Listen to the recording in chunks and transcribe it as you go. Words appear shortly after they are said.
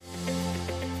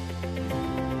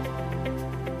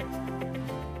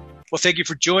Well, thank you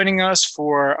for joining us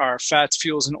for our fats,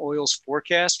 fuels, and oils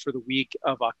forecast for the week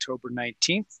of October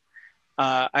 19th.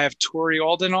 I have Tori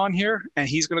Alden on here, and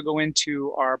he's going to go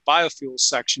into our biofuels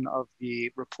section of the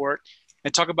report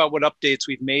and talk about what updates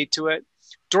we've made to it.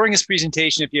 During his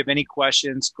presentation, if you have any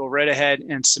questions, go right ahead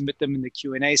and submit them in the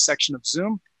Q&A section of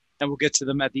Zoom, and we'll get to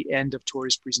them at the end of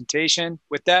Tori's presentation.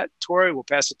 With that, Tori, we'll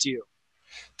pass it to you.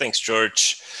 Thanks,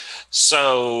 George.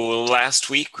 So last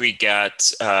week we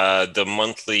got the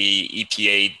monthly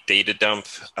EPA data dump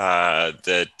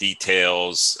that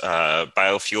details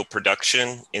biofuel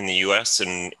production in the US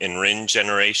and RIN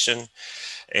generation.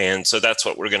 And so that's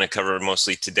what we're going to cover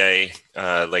mostly today.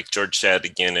 Like George said,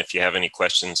 again, if you have any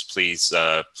questions, please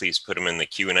put them in the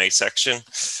Q&A section.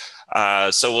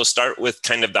 So we'll start with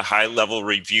kind of the high level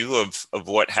review of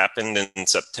what happened in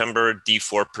September.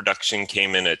 D4 production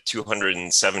came in at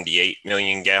 278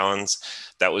 million gallons.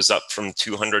 That was up from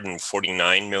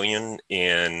 249 million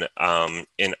in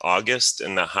August,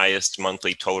 and the highest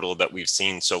monthly total that we've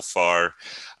seen so far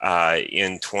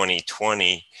in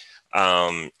 2020.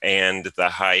 And the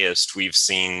highest we've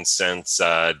seen since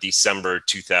December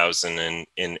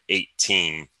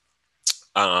 2018.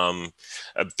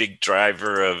 A big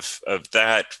driver of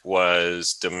that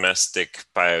was domestic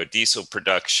biodiesel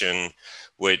production,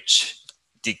 which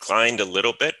declined a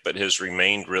little bit, but has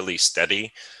remained really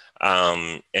steady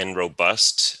and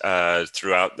robust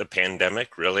throughout the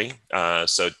pandemic, really.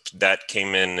 So that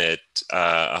came in at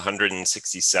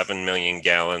 167 million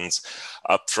gallons,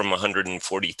 up from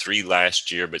 143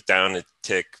 last year, but down a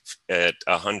tick at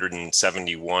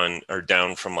 171, or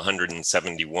down from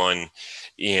 171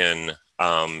 in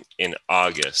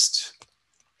August.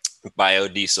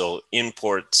 Biodiesel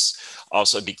imports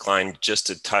also declined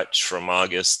just a touch from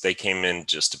August. They came in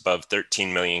just above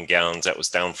 13 million gallons. That was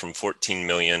down from 14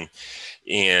 million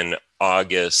in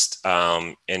August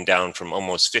and down from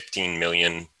almost 15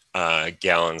 million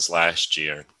gallons last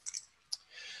year.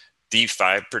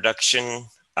 D5 production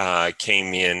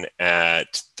came in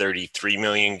at 33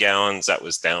 million gallons. That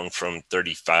was down from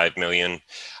 35 million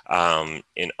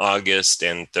in August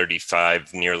and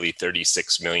nearly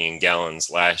 36 million gallons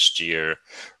last year.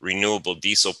 Renewable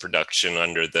diesel production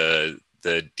under the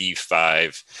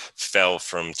D5 fell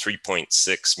from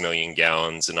 3.6 million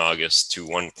gallons in August to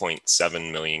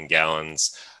 1.7 million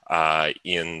gallons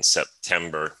in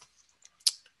September.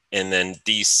 And then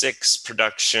D6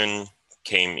 production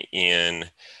came in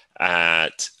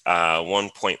at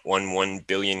 1.11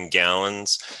 billion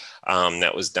gallons.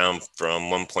 That was down from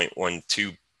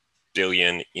 1.12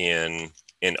 billion in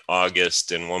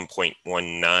August and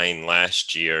 1.19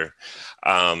 last year.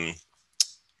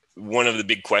 One of the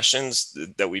big questions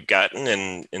that we've gotten,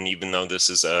 and even though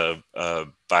this is a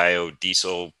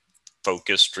biodiesel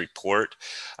focused report,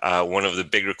 one of the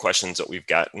bigger questions that we've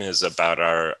gotten is about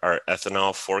our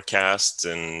ethanol forecasts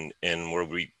and where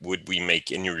would we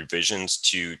make any revisions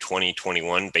to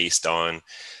 2021 based on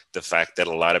the fact that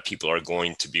a lot of people are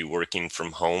going to be working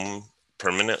from home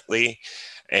permanently.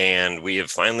 And we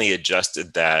have finally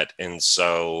adjusted that, and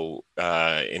so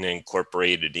and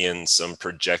incorporated in some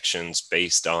projections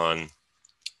based on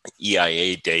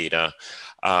EIA data.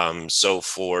 So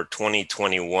for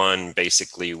 2021,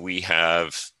 basically we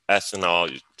have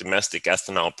domestic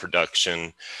ethanol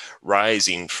production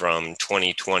rising from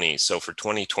 2020. So for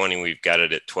 2020, we've got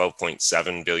it at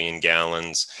 12.7 billion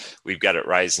gallons. We've got it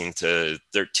rising to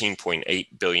 13.8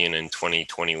 billion in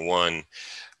 2021.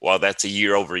 While that's a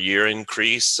year-over-year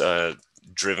increase,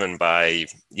 driven by,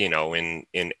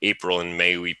 in April and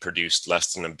May, we produced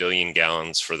less than 1 billion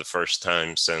gallons for the first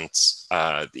time since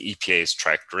the EPA's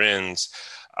tracked RINs.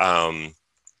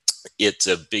 It's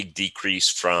a big decrease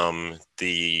from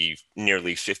the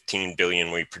nearly 15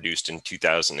 billion we produced in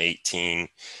 2018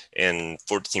 and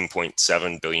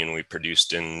 14.7 billion we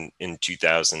produced in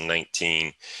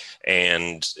 2019.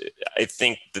 And I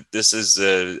think that this is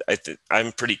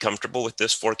I'm pretty comfortable with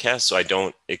this forecast, so I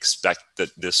don't expect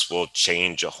that this will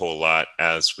change a whole lot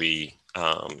as we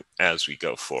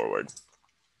go forward.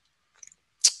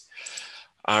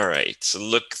 All right, so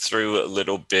look through a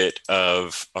little bit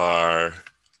of our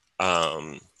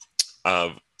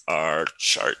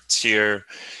charts here,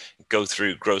 go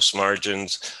through gross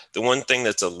margins. The one thing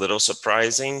that's a little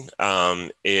surprising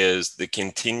is a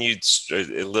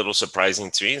little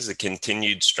surprising to me is the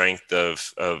continued strength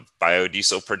of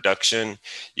biodiesel production.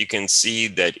 You can see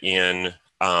that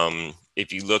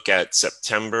if you look at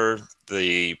September,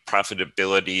 the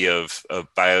profitability of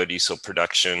biodiesel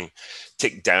production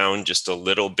ticked down just a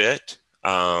little bit.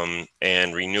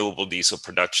 And renewable diesel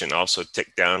production also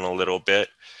ticked down a little bit.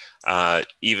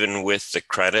 Even with the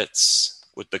credits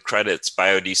with the credits,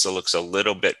 biodiesel looks a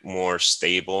little bit more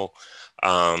stable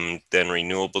than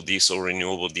renewable diesel.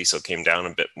 Renewable diesel came down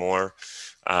a bit more,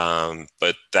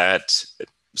 but that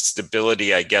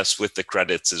stability, I guess, with the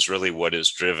credits is really what has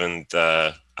driven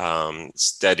the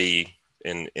steady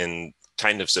and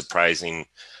kind of surprising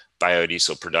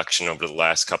biodiesel production over the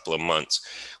last couple of months.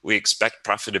 We expect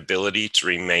profitability to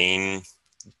remain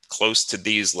close to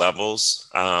these levels,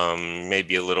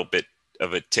 maybe a little bit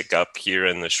of a tick up here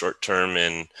in the short term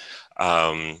in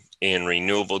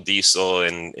renewable diesel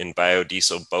and in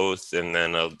biodiesel both, and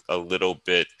then a little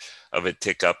bit of a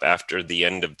tick up after the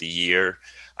end of the year.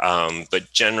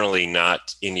 But generally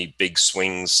not any big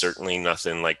swings, certainly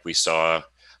nothing like we saw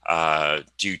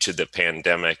due to the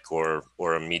pandemic or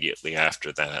immediately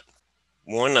after that.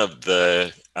 One of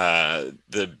the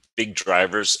big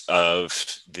drivers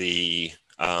of the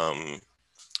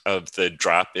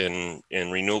drop in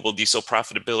renewable diesel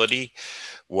profitability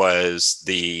was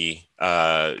the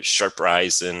sharp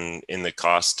rise in the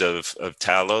cost of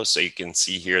tallow. So you can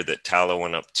see here that tallow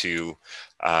went up to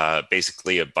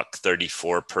basically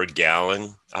 $1.34 per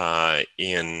gallon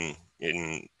in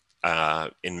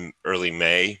early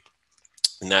May.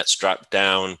 And that's dropped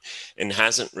down and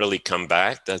hasn't really come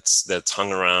back. That's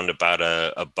hung around about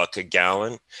a buck a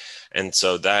gallon. And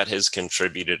so that has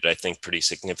contributed, I think, pretty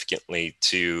significantly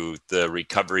to the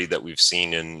recovery that we've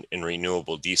seen in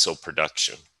renewable diesel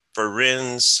production. For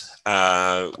RINs,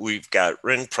 we've got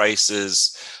RIN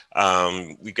prices.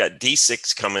 We've got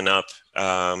D6 coming up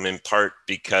in part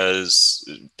because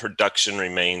production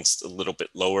remains a little bit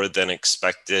lower than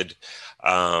expected.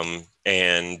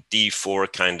 And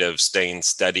D4 kind of staying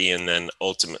steady and then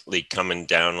ultimately coming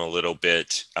down a little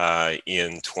bit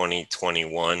in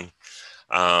 2021.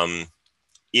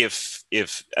 If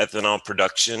ethanol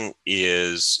production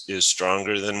is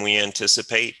stronger than we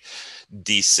anticipate,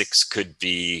 D6 could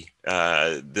be,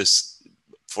 this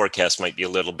forecast might be a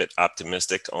little bit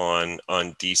optimistic on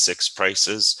D6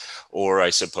 prices, or I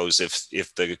suppose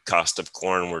if the cost of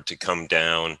corn were to come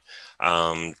down,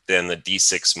 then the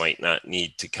D6 might not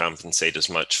need to compensate as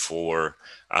much for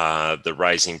the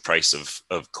rising price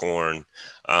of corn.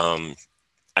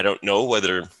 I don't know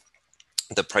whether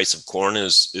the price of corn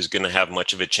is going to have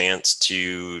much of a chance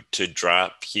to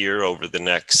drop here over the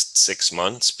next 6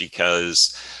 months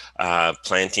because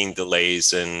planting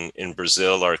delays in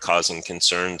Brazil are causing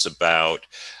concerns about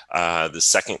the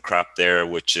second crop there,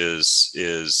 which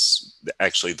is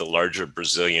actually the larger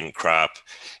Brazilian crop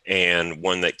and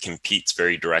one that competes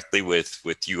very directly with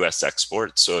U.S.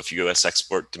 exports. So if U.S.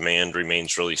 export demand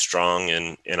remains really strong,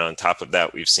 and on top of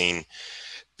that, we've seen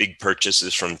big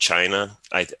purchases from China,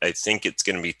 I think it's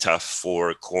going to be tough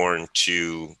for corn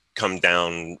to come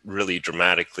down really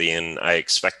dramatically. And I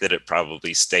expect that it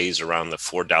probably stays around the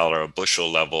 $4 a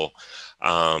bushel level,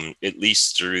 at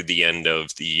least through the end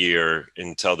of the year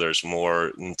until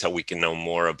we can know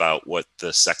more about what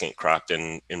the second crop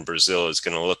in Brazil is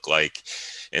going to look like.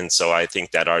 And so I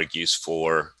think that argues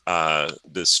for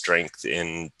the strength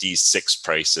in D6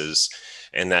 prices,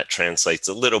 and that translates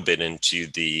a little bit into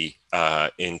the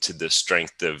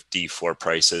strength of D4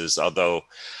 prices. Although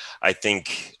I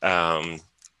think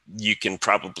you can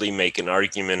probably make an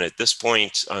argument at this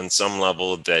point on some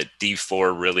level that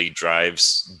D4 really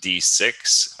drives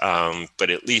D6, but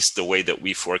at least the way that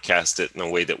we forecast it and the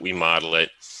way that we model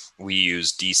it, we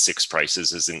use D6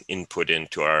 prices as an input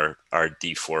into our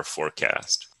D4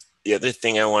 forecast. The other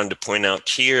thing I wanted to point out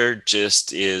here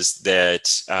just is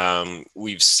that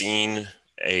we've seen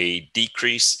a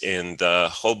decrease in the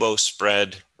HOBO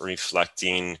spread,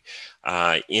 reflecting,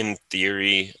 in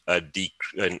theory,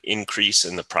 an increase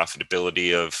in the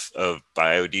profitability of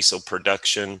biodiesel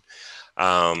production.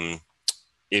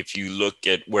 If you look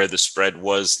at where the spread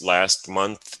was last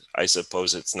month, I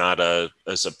suppose it's not a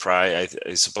surprise.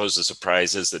 I suppose the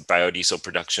surprise is that biodiesel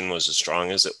production was as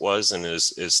strong as it was and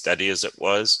as steady as it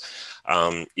was,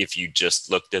 if you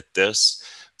just looked at this.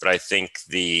 But I think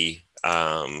the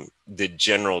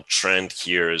general trend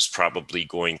here is probably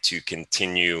going to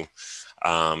continue,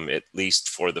 at least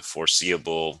for the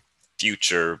foreseeable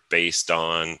future, based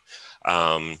on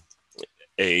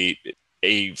a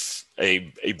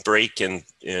break in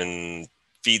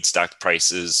feedstock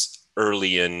prices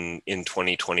early in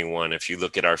 2021. If you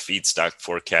look at our feedstock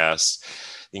forecasts,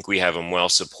 I think we have them well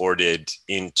supported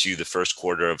into the first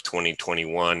quarter of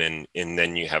 2021, and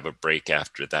then you have a break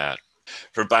after that.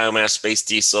 For biomass-based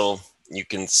diesel, you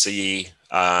can see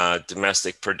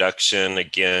domestic production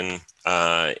again.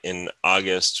 In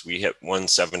August, we hit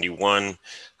 171.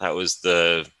 That was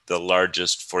the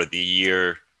largest for the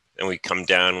year. And we come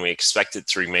down. We expect it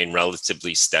to remain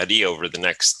relatively steady over the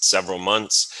next several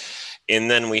months. And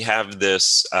then we have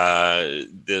this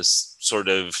this sort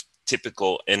of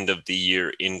typical end of the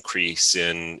year increase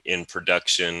in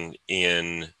production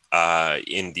in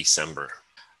December.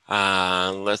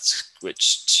 Let's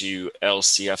switch to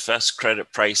LCFS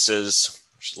credit prices.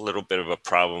 There's a little bit of a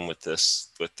problem with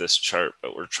this chart,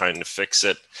 but we're trying to fix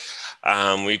it.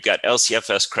 We've got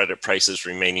LCFS credit prices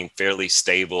remaining fairly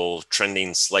stable,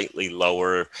 trending slightly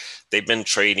lower. They've been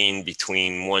trading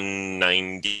between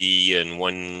 190 and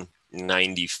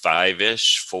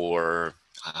 195-ish for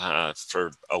a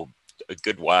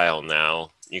good while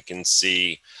now. You can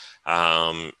see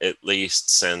at least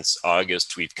since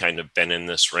August, we've kind of been in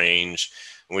this range.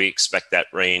 We expect that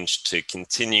range to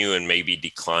continue and maybe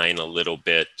decline a little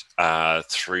bit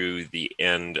through the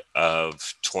end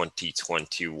of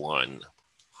 2021.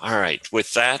 All right,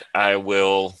 with that,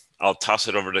 I'll toss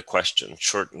it over to questions,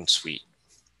 short and sweet.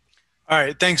 All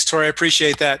right, thanks, Tori. I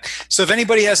appreciate that. So if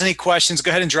anybody has any questions,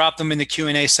 go ahead and drop them in the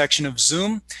Q&A section of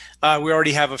Zoom. We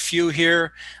already have a few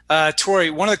here. Tori,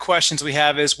 one of the questions we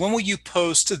have is, when will you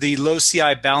post the low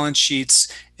CI balance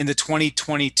sheets in the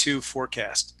 2022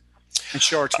 forecast and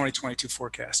show our 2022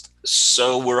 forecast?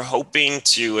 So we're hoping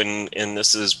to, and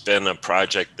this has been a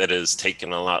project that has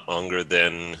taken a lot longer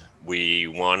than we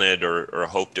wanted or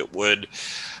hoped it would.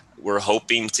 We're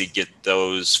hoping to get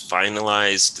those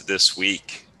finalized this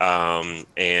week.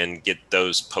 And get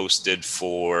those posted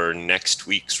for next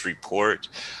week's report.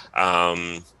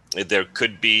 There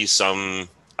could be some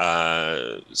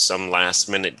last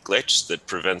minute glitch that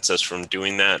prevents us from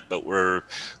doing that, but we're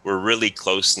really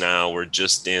close now. We're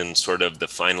just in sort of the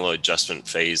final adjustment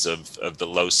phase of the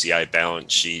low CI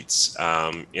balance sheets,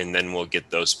 and then we'll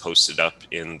get those posted up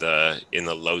in the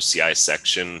low CI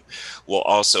section. We'll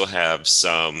also have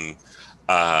some.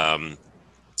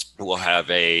 We'll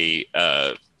have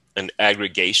an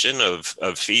aggregation of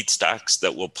feedstocks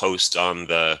that we'll post on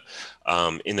the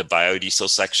in the biodiesel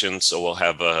section. So we'll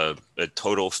have a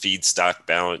total feedstock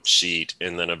balance sheet,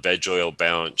 and then a veg oil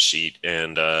balance sheet,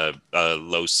 and a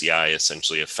low CI,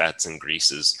 essentially a fats and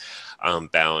greases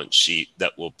balance sheet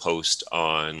that we'll post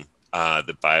on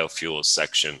the biofuels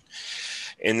section.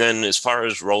 And then as far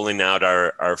as rolling out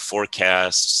our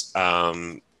forecasts,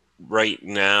 right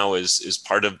now is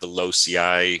part of the low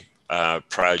CI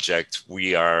project,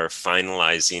 we are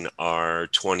finalizing our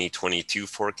 2022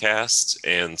 forecasts.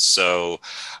 And so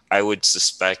I would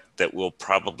suspect that we'll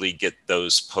probably get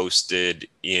those posted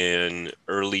in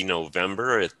early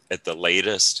November at the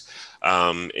latest.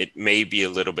 It may be a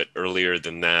little bit earlier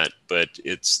than that, but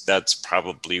that's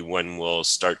probably when we'll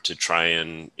start to try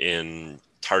and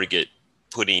target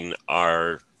putting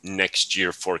our next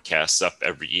year forecasts up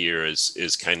every year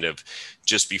is kind of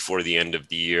just before the end of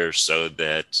the year, so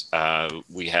that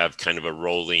we have kind of a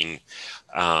rolling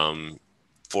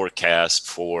forecast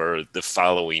for the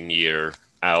following year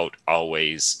out,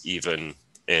 always, even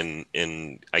in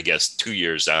I guess 2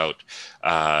 years out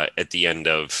at the end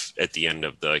of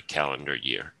the calendar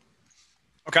year.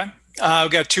 Okay.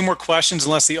 We've got two more questions,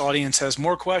 unless the audience has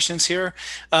more questions here.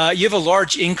 You have a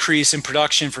large increase in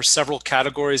production for several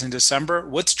categories in December.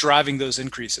 What's driving those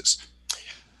increases?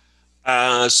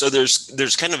 So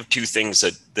there's kind of two things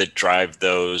that drive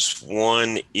those.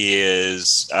 One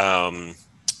is the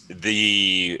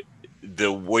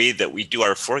way that we do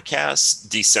our forecasts.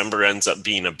 December ends up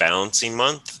being a balancing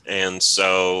month, and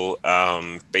so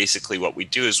basically what we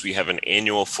do is we have an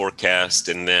annual forecast,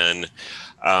 and then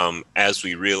as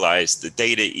we realize the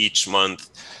data each month,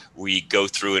 we go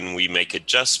through and we make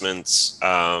adjustments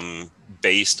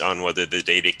based on whether the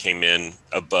data came in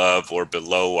above or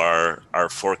below our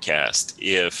forecast.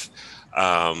 If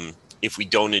we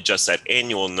don't adjust that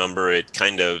annual number, it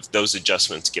kind of, those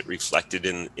adjustments get reflected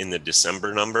in the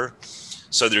December number.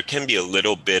 So there can be a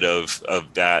little bit of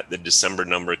that. The December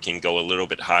number can go a little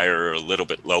bit higher or a little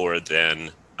bit lower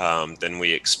than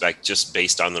we expect, just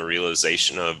based on the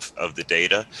realization of the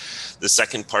data. The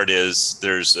second part is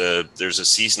there's a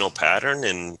seasonal pattern,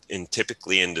 and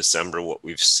typically in December, what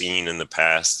we've seen in the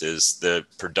past is the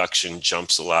production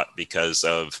jumps a lot because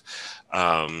of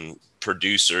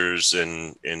producers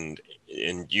and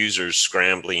users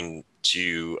scrambling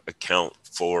to account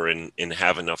for and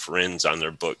have enough RINs on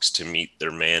their books to meet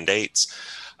their mandates.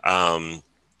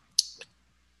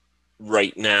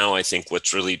 Right now, I think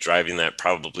what's really driving that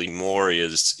probably more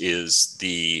is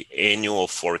the annual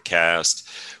forecast,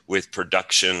 with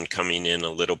production coming in a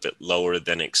little bit lower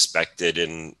than expected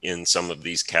in some of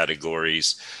these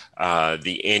categories.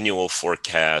 The annual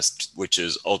forecast, which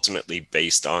is ultimately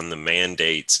based on the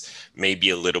mandates, may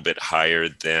be a little bit higher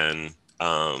than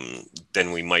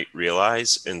than we might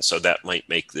realize. And so that might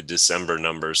make the December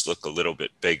numbers look a little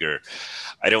bit bigger.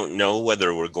 I don't know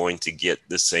whether we're going to get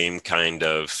the same kind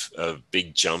of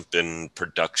big jump in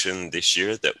production this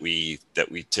year that we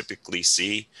typically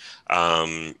see.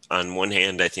 On one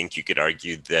hand, I think you could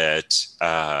argue that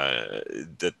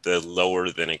that the lower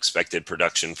than expected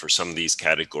production for some of these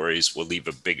categories will leave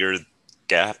a bigger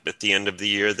gap at the end of the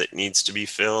year that needs to be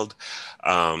filled.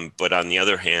 But on the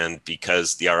other hand,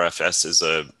 because the RFS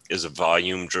is a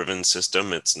volume driven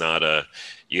system, it's not a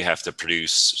you have to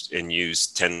produce and use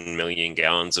 10 million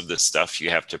gallons of this stuff. You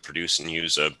have to produce and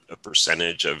use a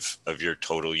percentage of your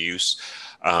total use.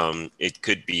 It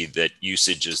could be that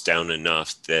usage is down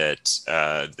enough that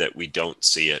that we don't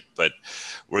see it, but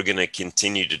we're going to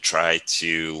continue to try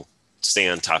to stay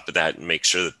on top of that and make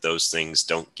sure that those things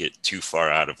don't get too far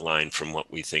out of line from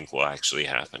what we think will actually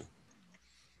happen.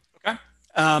 Okay.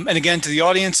 And again, to the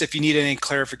audience, if you need any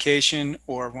clarification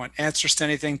or want answers to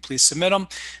anything, please submit them.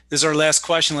 This is our last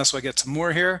question, unless I get some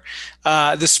more here.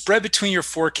 The spread between your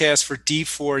forecast for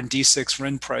D4 and D6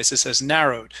 RIN prices has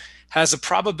narrowed. Has the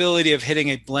probability of hitting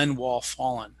a blend wall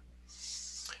fallen?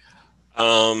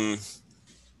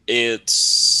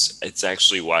 It's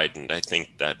actually widened. I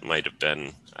think that might have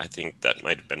been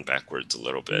backwards a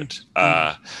little bit.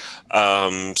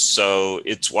 So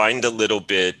it's widened a little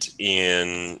bit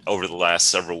over the last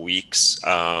several weeks.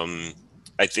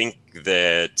 I think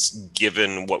that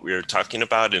given what we were talking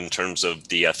about in terms of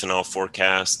the ethanol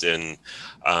forecast and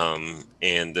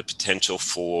the potential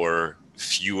for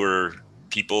fewer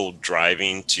people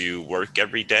driving to work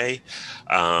every day,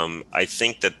 I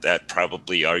think that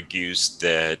probably argues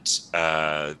that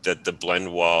that the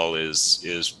blend wall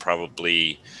is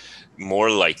probably more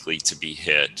likely to be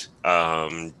hit.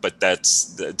 But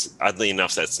that's oddly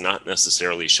enough, that's not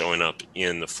necessarily showing up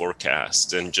in the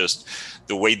forecast. And just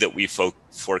the way that we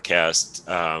forecast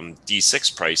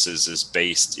D6 prices is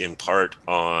based in part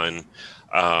on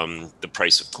the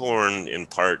price of corn, in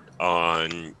part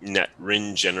on net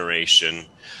RIN generation.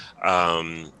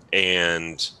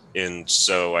 And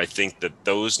so I think that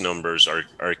those numbers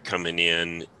are coming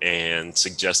in and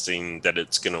suggesting that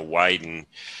it's going to widen.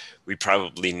 We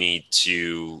probably need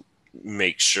to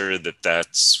make sure that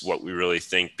that's what we really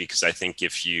think, because I think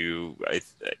if you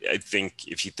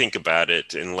think about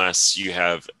it, unless you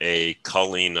have a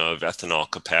culling of ethanol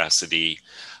capacity,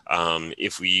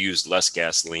 if we use less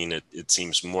gasoline, it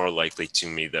seems more likely to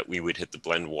me that we would hit the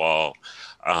blend wall,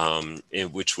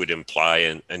 which would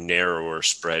imply a narrower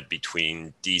spread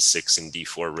between D6 and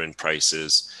D4 RIN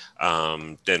prices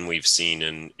than we've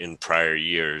seen in prior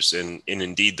years. And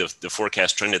indeed, the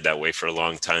forecast trended that way for a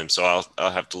long time. So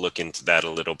I'll have to look into that a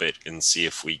little bit and see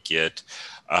if we get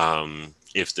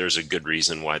if there's a good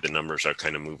reason why the numbers are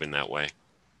kind of moving that way.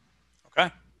 Okay.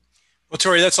 Well,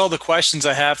 Tori, that's all the questions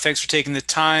I have. Thanks for taking the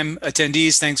time.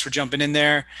 Attendees, thanks for jumping in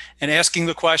there and asking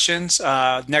the questions.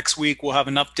 Next week, we'll have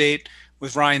an update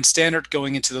with Ryan Standard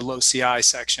going into the low CI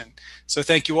section. So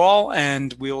thank you all,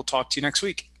 and we'll talk to you next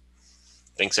week.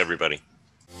 Thanks, everybody.